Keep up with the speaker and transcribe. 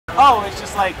oh, it's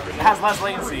just like, it has less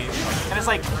latency. And it's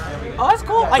like, oh, that's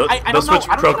cool. Like, I don't know. Those Switch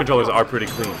Pro controllers are pretty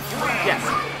clean. Yes.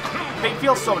 They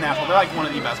feel so natural. They're like one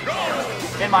of the best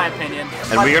controllers, in my opinion.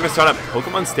 And we're going to start at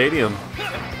Pokemon Stadium.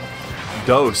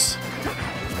 Dose.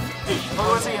 Dude,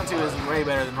 Pokemon Stadium 2 is way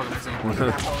better than Pokemon Stadium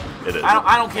 1. It is.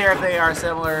 I don't care if they are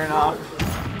similar enough.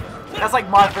 That's like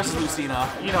Marth versus Lucina.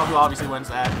 You know who obviously wins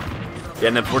that. Yeah,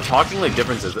 and if we're talking like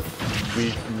differences,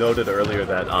 we noted earlier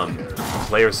that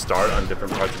players start on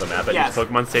different parts of the map at each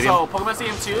Pokemon Stadium. So Pokemon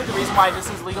Stadium 2, the reason why this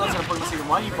is legal instead of Pokemon Stadium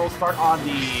 1, you both start on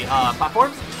the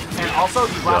platforms, and also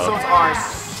the blast zones are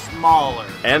smaller.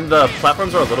 And the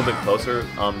platforms are a little bit closer.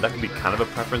 That can be kind of a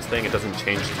preference thing. It doesn't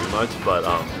change too much, but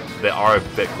they are a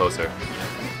bit closer.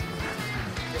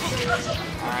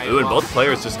 Right, Ooh, and both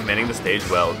players just commanding the stage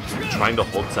well, trying to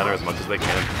hold center as much as they can.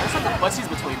 I just like the footsies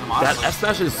between them. That F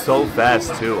smash is so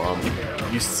fast too.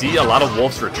 You see a lot of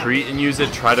wolves retreat and use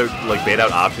it, try to like bait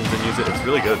out options and use it. It's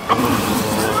really good.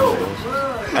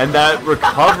 And that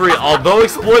recovery, although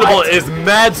exploitable, is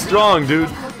mad strong, dude.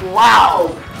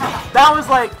 Wow, that was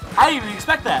like, I didn't even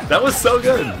expect that. That was so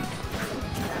good.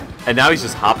 And now he's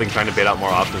just hopping, trying to bait out more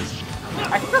options.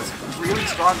 I think that's really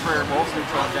strong for Wolves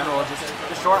neutral in general. Just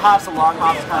the short hops, the long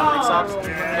hops, kind of mix-ups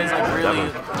is like really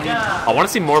neat. I want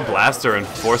to see more Blaster and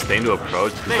force Thane to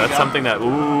approach. That's something that,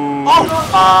 ooh.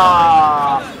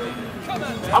 Oh!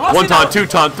 1 taunt, 2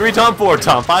 taunt, 3 taunt, 4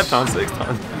 taunt, 5 taunt, 6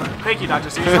 taunt. Thank you, Dr.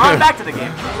 Seuss. On back to the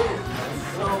game.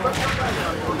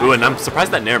 Ooh, and I'm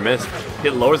surprised that Nair missed.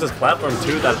 It lowers his platform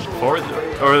too, that forward,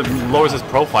 or lowers his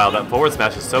profile. That forward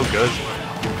smash is so good.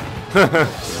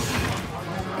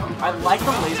 I like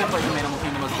the laser play from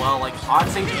AnimalKingdom as well, like on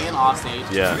stage and off stage.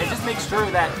 Yeah. It just makes sure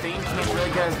that Thane can't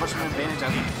really get as much of an advantage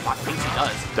as he thinks he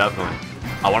does. Definitely.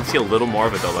 I want to see a little more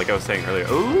of it though, like I was saying earlier.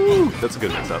 Ooh, that's a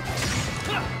good mix-up.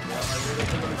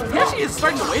 He actually is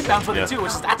starting to wave bounce with it too,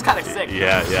 which that's kind of sick.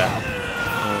 Yeah,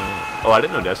 yeah. Oh, I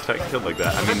didn't know Dash Attack killed like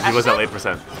that. I mean, he was at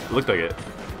 8%. It looked like it.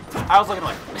 I was looking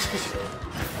like.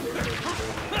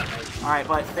 Alright,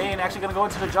 but Thane actually going to go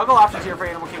into the juggle options here for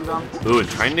AnimalKingdom. Ooh, and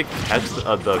trying to catch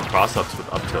the cross-ups with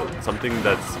up tilt. Something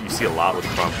that's you see a lot with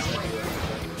Chrom.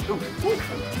 Ooh,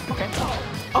 okay.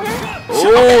 Okay.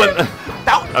 Oh, and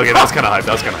okay, that was kind of hype.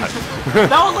 That was kind of hype.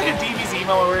 That was like a DBZ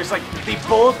moment where it's like they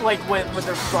both like went with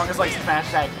their strongest like smash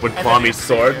tag. When Claw meets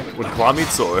sword. When Claw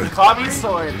meets sword. Claw meets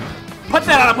sword. Put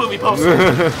that on a movie poster.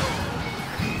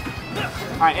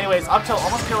 Alright, anyways, up tilt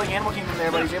almost killing AnimalKingdom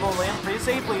there, but he's able to land pretty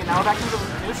safely, and now we're back into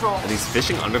the neutral. And he's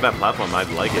fishing under that platform. I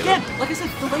like it. Again, like I said,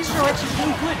 the lasers are actually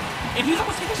really good, and he's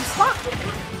almost taking his spot.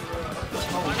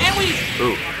 And we...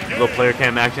 Ooh, little player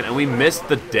cam action, and we missed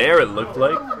the dare, it looked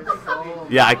like.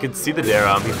 Yeah, I could see the dare.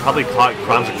 He probably caught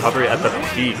Chrom's recovery at the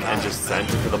peak and just sent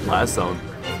it to the blast zone.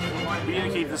 We need to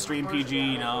keep the stream PG,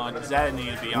 you know, and that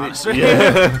need to be honest.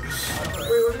 Yeah.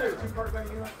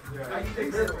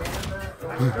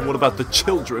 What about the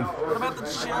children? What about the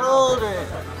children?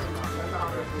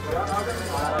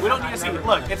 We don't need to see.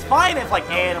 Look, it's fine if like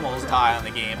animals die on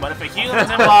the game, but if a human's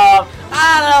involved,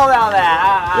 I don't know about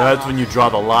that. That's when you draw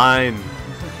the line.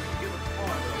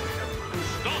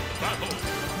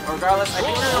 Regardless, I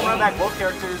think we're gonna run back both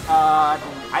characters. I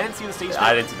didn't see the stage pick.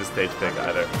 I didn't see the stage pick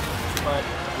either. But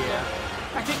yeah,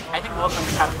 I think both of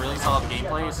them have really solid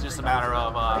gameplay. It's just a matter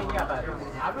of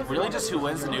really just who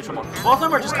wins the neutral mode. Both of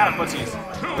them are just kind of footsies.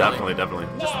 Really. Definitely.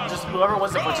 Just whoever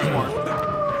wins the footsies more.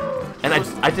 And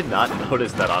I did not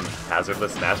notice that on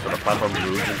hazardless smash where the platform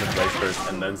moves into place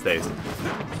first and then stays.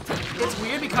 It's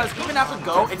weird because even after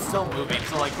go, it's still moving.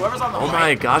 So like whoever's on the oh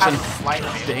my gosh, and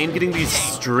Thane getting these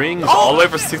strings all the way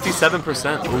for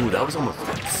 67%. Ooh, that was almost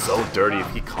so dirty if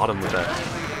he caught him with that.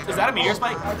 Is that a meteor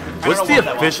spike? What's the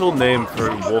official name for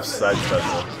Wolf's side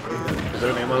special? Is there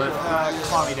a name on it?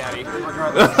 Call me daddy.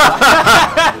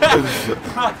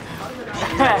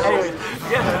 Anyways,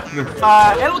 yeah.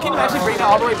 AnimalKingdom actually bring it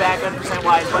all the way back 100%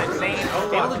 wise, but Thane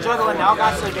able to juggle and now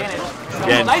got to advantage.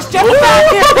 Yeah. Nice jump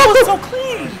back here. That was so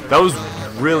clean. That was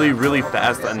really, really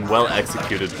fast and well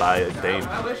executed by Thane.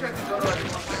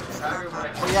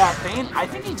 Yeah, Thane, I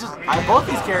think he just, both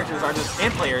these characters are just,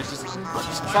 and players, just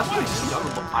successfully just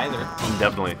juggleable either.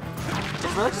 Definitely.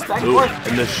 It's really just back and forth.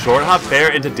 And the short hop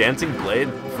fair into Dancing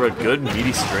Blade for a good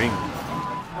meaty string.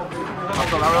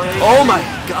 Oh my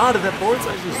god, that board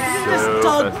size is so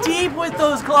dug deep with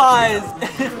those claws.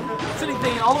 Sending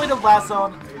Thane all the way to the blast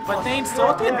zone, but Thane still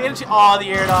with the advantage. Oh, the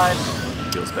air dodge.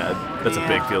 Feels bad. That's a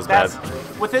big feels bad.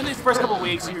 Within these first couple of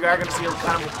weeks, you are going to see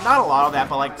kind of, not a lot of that,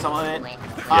 but like some of it.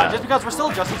 Just because we're still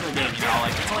adjusting to the game, you know,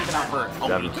 like it's only been out for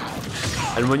a week.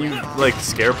 And when you like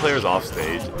scare players off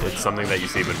stage, it's something that you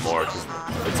see even more. Cause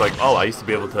it's like, oh, I used to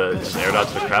be able to just air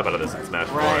dodge the crap out of this in Smash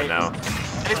 4, and now.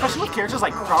 And especially with characters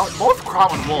like Chrom, both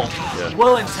Chrom and Wolf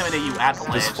will intimidate you at the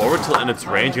ledge. Just forward tilt and it's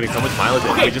range, getting so much mileage.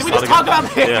 Okay, we just can we just talk about the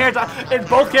characters? And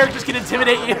both characters can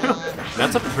intimidate you.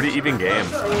 That's a pretty even game.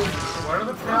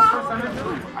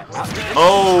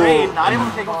 Oh! Not able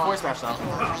to take a force smash though.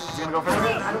 Is he gonna go for it?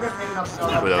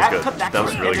 Ooh, that was good. That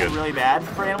was really good. Really bad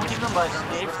for Animal Kingdom, but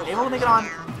able to make it on.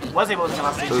 Was able to get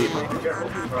off stage.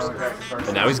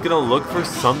 And now he's gonna look for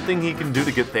something he can do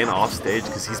to get Thane off stage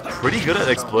because he's pretty good at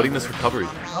exploiting this recovery.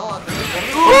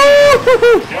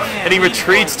 And he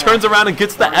retreats, turns around, and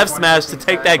gets the F smash to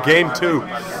take that game too.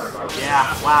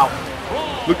 Yeah, wow.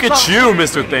 Look at you,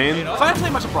 Mr. Thane. So that's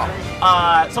pretty much a problem.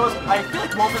 So I feel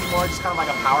like Wolf is more just kind of like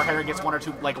a power hitter, gets one or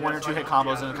two hit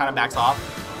combos and kind of backs off.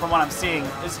 From what I'm seeing,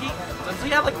 does he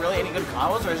have like really any good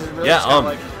combos, or is it really just kind of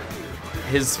like?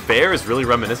 His fair is really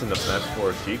reminiscent of Smash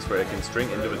 4 Cheeks, where it can string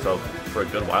into itself for a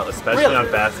good while, especially on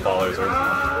fast fallers or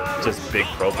just big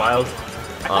profiles.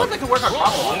 I feel like they could work on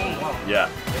Chrom. Yeah.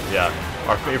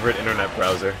 Our favorite internet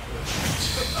browser.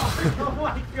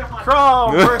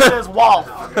 Chrom versus Wolf.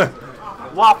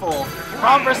 Waffle.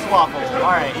 Chrom versus Waffle.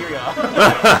 Alright, here we go.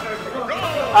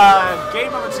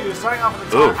 Game number 2, starting off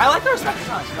with the top. I like the respect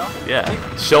touch, you know?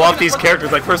 Yeah. Show off these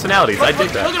characters like personalities. I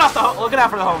dig that. Looking out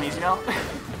for the homies, you know?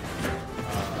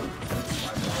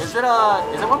 Is it 1-1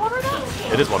 right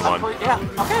now? It is 1-1. Yeah,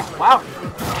 okay, wow.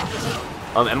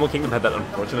 Animal Kingdom had that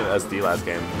unfortunate SD last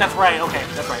game. That's right, okay,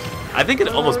 that's right. I think it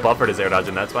almost buffered his air dodge,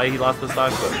 and that's why he lost the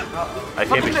stock, but I can't be sure.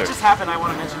 Something that just happened I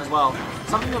want to mention as well.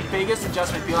 Something the biggest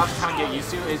adjustment you'll have to kind of get used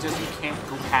to is just you can't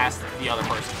go past the other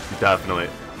person. Definitely.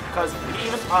 Because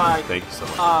even, thank you so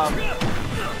much.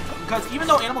 Because even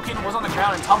though Animal Kingdom was on the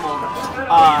ground and tumbled,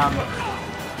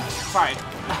 sorry.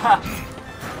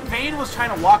 Thane was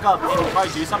trying to walk up and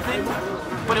probably do something,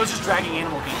 but it was just dragging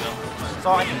Animal Kingdom.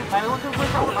 So I think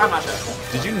I'm not sure.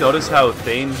 Did you notice how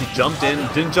Thane, he jumped in,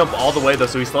 didn't jump all the way though,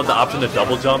 so he still had the option to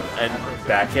double jump and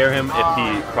back air him if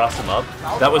he crossed him up?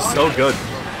 That was so good.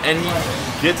 And he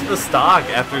gets the stock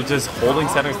after just holding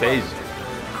center stage.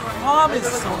 Chrom is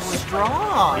so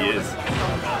strong. He is.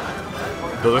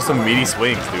 Those are some meaty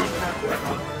swings, dude.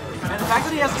 And the fact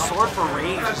that he has a sword for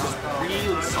range is just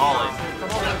really solid.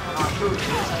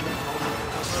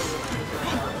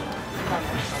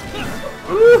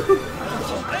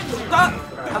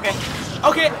 Okay.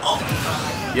 Okay. Oh.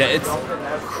 Yeah, it's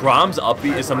Chrom's up B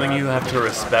is something you have to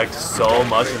respect so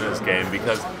much in this game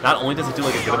because not only does it do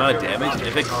like a good amount of damage,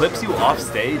 if it clips you off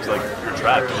stage, like you're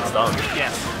trapped, it's done.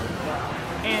 Yes.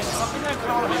 And something that I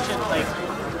kind of want to mention, like,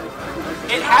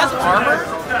 it has armor,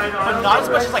 but not as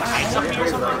much as like Ice Up B or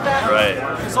something like that.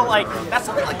 Right. So like that's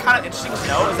something like kind of interesting to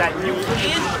know is that you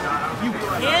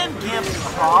can give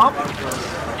Chrom.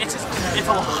 It's just it's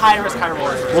a high risk, high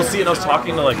reward. We'll see. And I was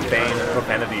talking to like Thane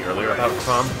Profanity earlier about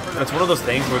Chrom, and it's one of those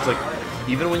things where it's like,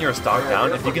 even when you're a stock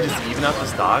down, if you can just even out the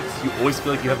stocks, you always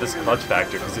feel like you have this clutch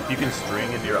factor. Because if you can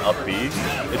string into your up B,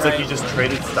 it's like you just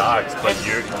traded stocks, but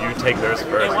you take theirs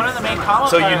first. And one of the main combos.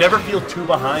 So you never feel too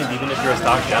behind, even if you're a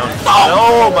stock down.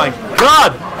 Oh my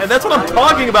god! And that's what I'm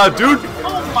talking about, dude.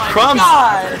 Oh my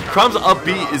god! Chrom's up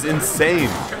B is insane.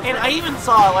 And I even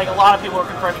saw like a lot of people were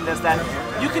confirming this that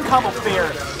you can combo fair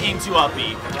into up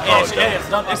B, and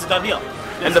it's a done deal.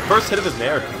 And the first hit of his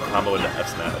Nair can combo into F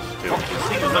smash too. I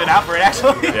think he's looking out for it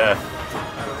actually. Yeah.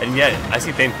 And yet, I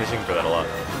see Thane fishing for that a lot.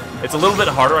 It's a little bit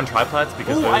harder on triplats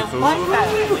because I like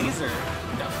that laser.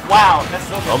 Wow, that's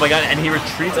so good. Oh my god, and he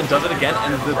retreats and does it again,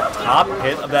 and the top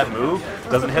hit of that move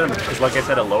doesn't hit him because, like I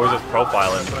said, it lowers his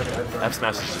profile, and F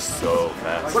smash is just so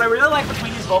fast. What I really like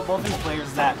between both these players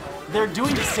is that they're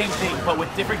doing the same thing, but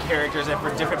with different characters and for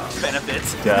different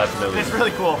benefits. Definitely. It's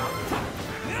really cool.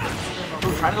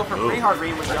 Ooh, trying to go for a pretty hard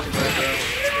read with the up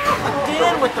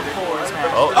again with the forward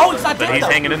smash. Oh, he's not dead. But he's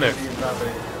hanging in there.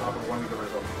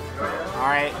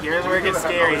 Alright, here's where it gets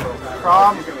scary.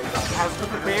 Chrom has a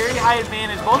very high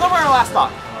advantage. Both of them are last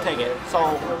stock. Take it.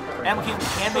 So, Animal Kingdom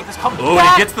can make this come back. Oh,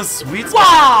 he gets the sweet spot.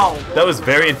 Wow! That was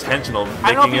very intentional.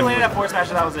 I don't know if he landed that forward smash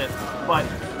or that was it. But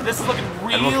this is looking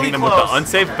really Animal Kingdom close. with the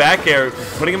unsafe back air,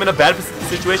 putting him in a bad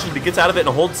situation, but he gets out of it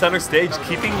and holds center stage,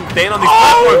 keeping Thane on these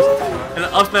platforms. And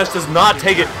the up smash does not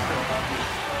take it.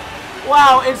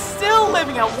 Wow, it's still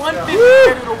living at 150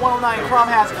 compared to the 109 Chrom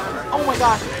has. Oh my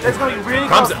gosh, that's going to be really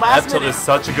close. Chrom's F tilt is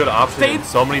such a good option in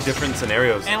so many different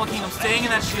scenarios. Animal Kingdom staying in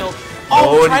that shield.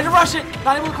 Oh, trying to rush it.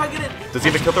 Not able to quite get it. Does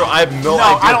he have a kill throw? I have no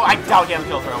idea. I doubt he has a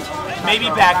kill throw. Maybe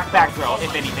back throw,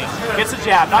 if anything. Gets a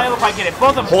jab. Not able to quite get it.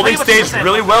 Both of them holding stage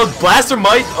really well. Blaster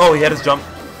might. Oh, he had his jump.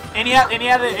 And he had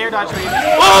the air dodge read.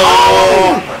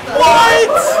 Oh!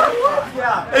 What?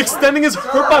 extending his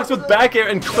hurtbox with back air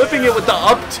and clipping it with the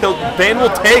up tilt. Thane will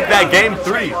take that game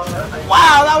 3.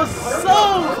 Wow, that was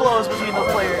so close between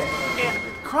those players. And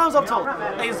Chrom's up tilt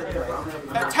is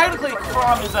technically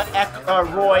Chrom is a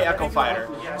Roy Echo Fighter.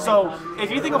 So if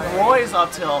you think of Roy's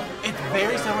up tilt, it's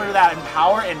very similar to that in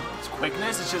power and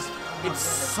quickness. It's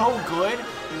so good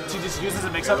to just use as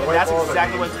a mix-up, and that's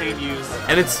exactly what Thane used.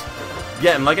 And it's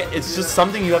just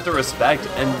something you have to respect,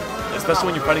 and especially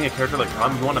when you're fighting a character like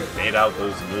Chrom, you want to bait out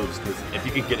those moves, because if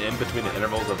you can get in between the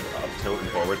intervals of up tilt and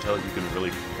forward tilt, you can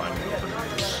really find an open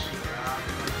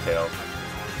tail.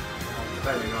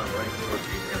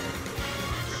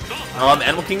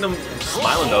 Animal Kingdom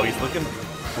smiling though, he's looking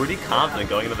pretty confident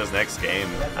going into this next game.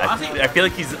 I feel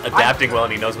like he's adapting well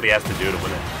and he knows what he has to do to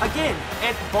win it. Again,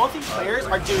 and both these players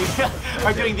are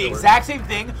doing the exact same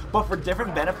thing, but for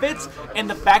different benefits, and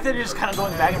the fact that they're just kind of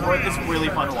going back and forth is really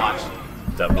fun to watch.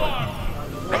 Definitely.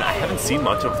 And I haven't seen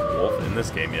much of Wolf in this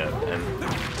game yet, and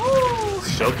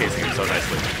showcasing him so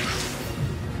nicely.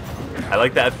 I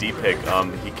like the FD pick.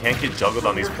 He can't get juggled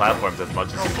on these platforms as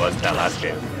much as he was that last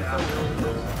game.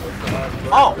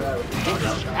 Oh,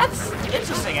 that's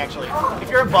interesting actually. If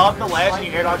you're above the ledge and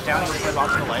you air dodge down and you flip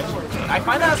onto the ledge, I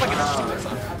find that as like an interesting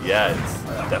mix-up. Yeah, it's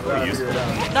definitely useful.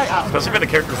 Especially for the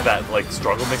characters that like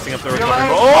struggle mixing up their recovery.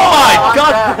 Oh my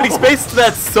god! And he spaced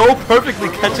that so perfectly,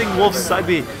 catching Wolf's side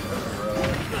B.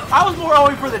 I was more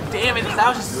going for the damage.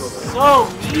 That was just so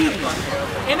mean.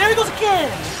 And there he goes again.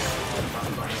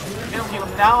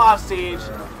 Now off stage.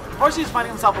 Of course, he's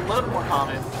finding himself a little bit more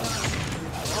common.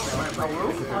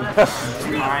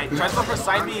 Alright, tries to go for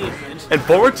side B. And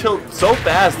forward tilt so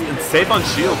fast and safe on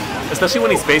shield. Especially when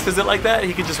he spaces it like that,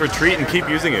 he can just retreat and keep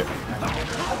using it.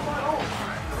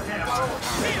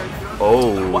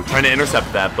 Oh, trying to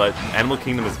intercept that, but Animal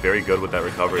Kingdom is very good with that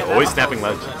recovery. Always snapping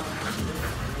ledge.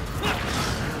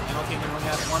 Animal Kingdom only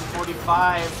has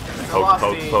 145.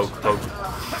 Poke.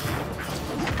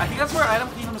 I think that's where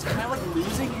Animal Kingdom is kind of like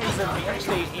losing his advantage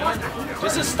state and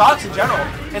just his stocks in general,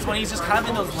 is when he's just kind of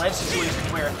in those ledge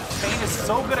situations where Thane is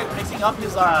so good at mixing up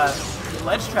his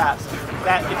ledge traps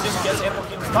that it just gets Animal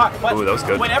Kingdom stock. But ooh, that was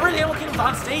good. Whenever Animal Kingdom's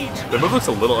on stage, the move looks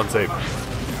a little unsafe.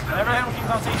 Whenever Animal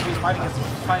Kingdom's on stage, he's fighting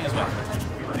his way.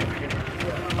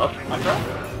 Up throw?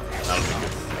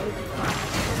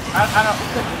 I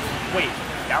don't. Wait.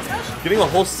 Down smash? Getting a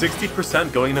whole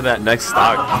 60% going into that next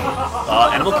stock.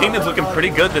 Animal Kingdom's looking pretty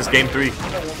good this game 3.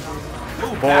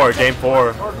 Game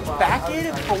 4. Back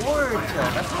in forward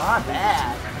tilt. That's not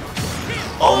bad.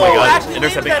 Oh my god,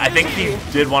 intercepting. I think he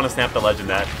did want to snap the ledge in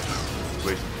that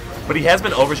situation. But he has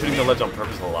been overshooting the ledge on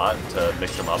purpose a lot to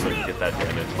mix him up and get that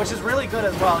damage. Which is really good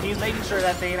as well. He's making sure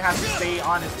that Thane has to stay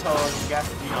on his toes and guess,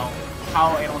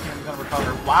 how Animal Kingdom's going to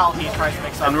recover while he tries to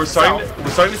mix up. And we're starting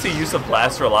to see use of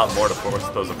Blaster a lot more to force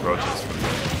those approaches.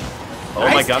 Oh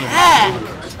my god.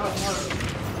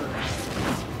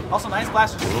 Also, nice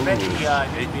Blaster to prevent the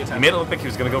attempt. He made it look like he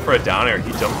was going to go for a down air.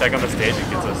 He jumped back on the stage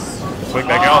and gets us quick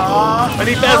back out. And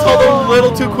he fastballed a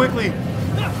little too quickly.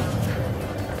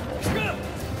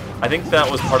 I think that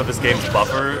was part of this game's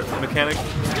buffer mechanic.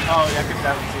 Oh, yeah, I could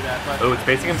definitely see that. But oh, it's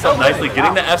facing himself nicely,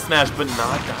 getting the F smash, but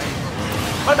not dying.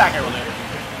 Put back air will do.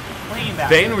 Clean back.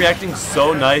 Thane reacting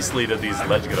so nicely to these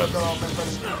ledge get-ups.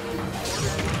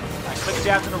 Quick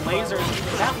jab to the lasers.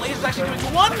 That laser's actually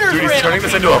doing wonders. Dude, he's turning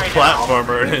this into a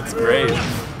platformer, and it's great.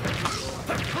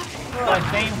 But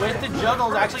Thane with the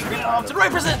juggles actually getting off to the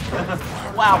right percent.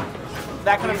 Wow.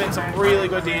 That could have been some really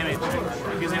good damage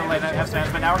using a late F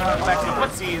smash, but now we're going to go back to the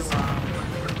footsies.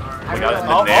 We got it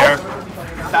in there.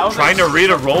 Trying to read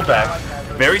a rollback.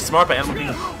 Very smart by Animal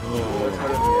Kingdom.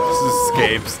 This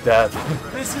escapes death.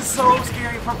 This is so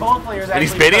scary for both players. And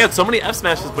he's baiting out so many F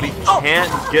smashes, but he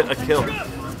can't get a kill.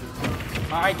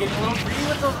 Alright, getting a little greedy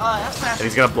with those F smashes. And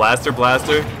he's gonna blaster.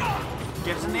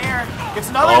 Gets in there. Gets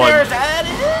another there.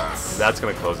 That is. That's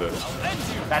gonna close it.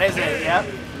 That is it, yep.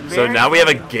 So now we have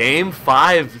a game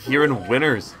 5 here in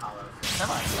winners.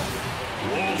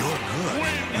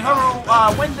 And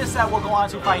whoever win this set will go on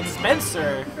to fight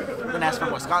Spencer, the Nats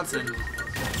from Wisconsin.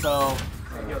 So,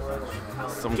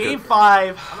 game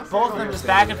 5, both of them just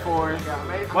back and forth.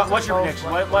 What's your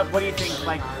prediction? What do you think?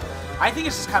 Like, I think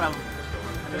it's just kind of,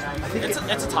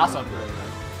 it's a toss-up.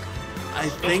 I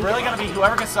think it's really going to be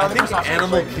whoever can sell the first option.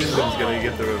 Animal Kingdom's going to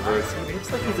get the reverse. It looks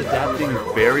like he's adapting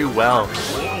very well.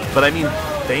 But I mean,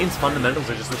 Thane's fundamentals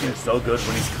are just looking so good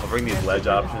when he's covering these ledge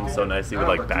options so nicely with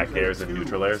like back airs and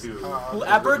neutral airs.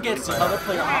 Whoever gets the other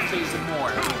player off stage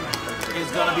more is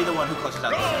going to be the one who clutches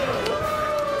out this.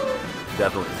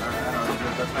 Definitely.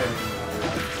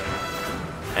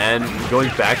 And going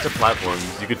back to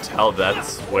platforms, you could tell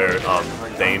that's where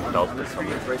Thane felt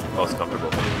most comfortable.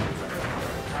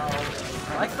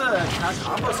 I like the kind of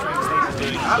combo string stage is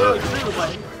doing. Not really true, but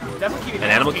definitely keeping.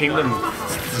 And Animal Kingdom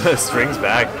strings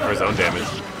back for his own damage.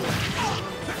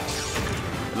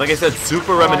 Like I said,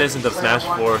 super reminiscent of Smash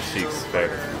 4 Sheik's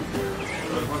fair.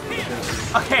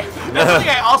 Okay, that's something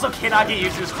I also cannot get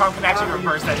used to is Chrom can actually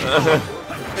reverse that.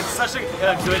 It's such a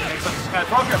good mix of just kind of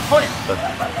throw off your opponent.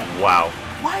 Wow.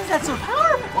 Why is that so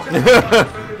powerful?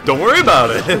 Don't worry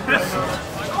about it.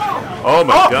 Oh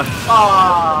my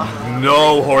god.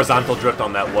 No horizontal drift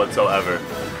on that whatsoever.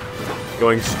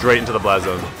 Going straight into the blast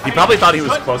zone. He probably thought he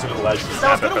was closer to the ledge to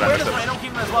That was snap it, kind of but I weird missed as it. Animal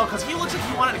Kingdom as well, because he looks like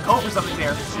he wanted to go for something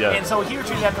there. Yeah. And so he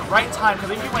retreated at the right time, because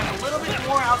if he went a little bit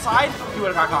more outside, he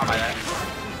would have got caught by that.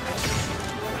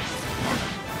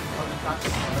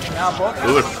 Now both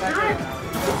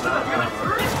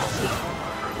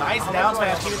nice down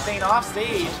smash, keeping Thane off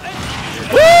stage.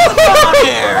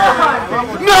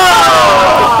 No!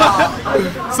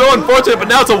 So unfortunate, but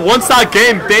now it's a one-stock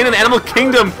game. Thane and Animal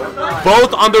Kingdom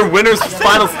both on their winner's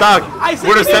final stock.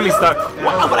 Winner's semi-stock.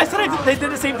 Wow, but I said they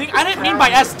did the same thing. I didn't mean by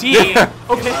SD.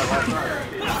 Okay.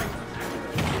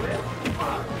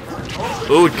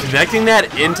 Ooh, connecting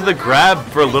that into the grab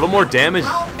for a little more damage.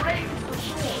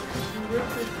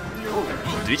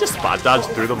 Did he just spot dodge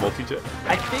through the multi-jet?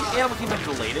 I think Animal Kingdom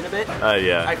delayed it a bit.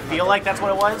 Yeah. I feel like that's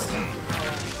what it was.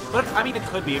 But, I mean, it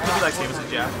could be. It could be like Samus's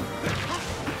jab.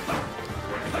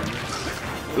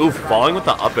 Ooh, falling with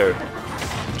the up air.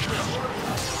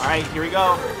 Alright, here we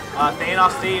go. Thane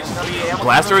off stage.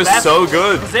 Blaster is so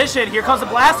good. Position. Here comes the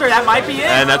blaster. That might be it.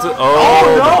 And that's it.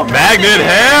 Oh, no. Magnet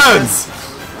hands!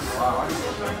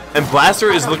 And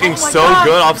Blaster is looking so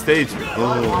good off stage.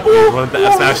 Oh, wanted the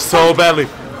F smash so badly.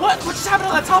 What just happened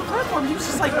on that top platform? He was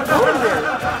just like, Ooh!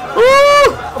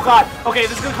 oh god. Okay,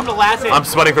 this is gonna come to last hit. I'm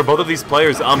sweating for both of these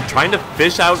players. I'm trying to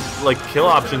fish out like kill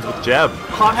options with jab.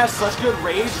 Chrom has such good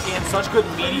rage and such good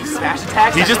meaty smash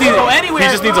attacks. He just needs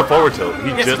a forward tilt.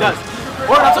 Yes, he does.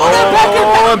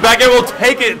 And back air will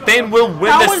take it. Thane will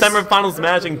win the semifinals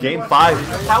match in Game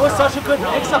 5. That was such a good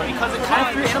mix-up because it kind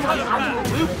of threw Animal Kingdom into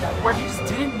a loop where he just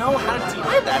didn't know how to deal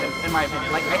with that, in my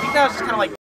opinion. Like, I think that was just kind of like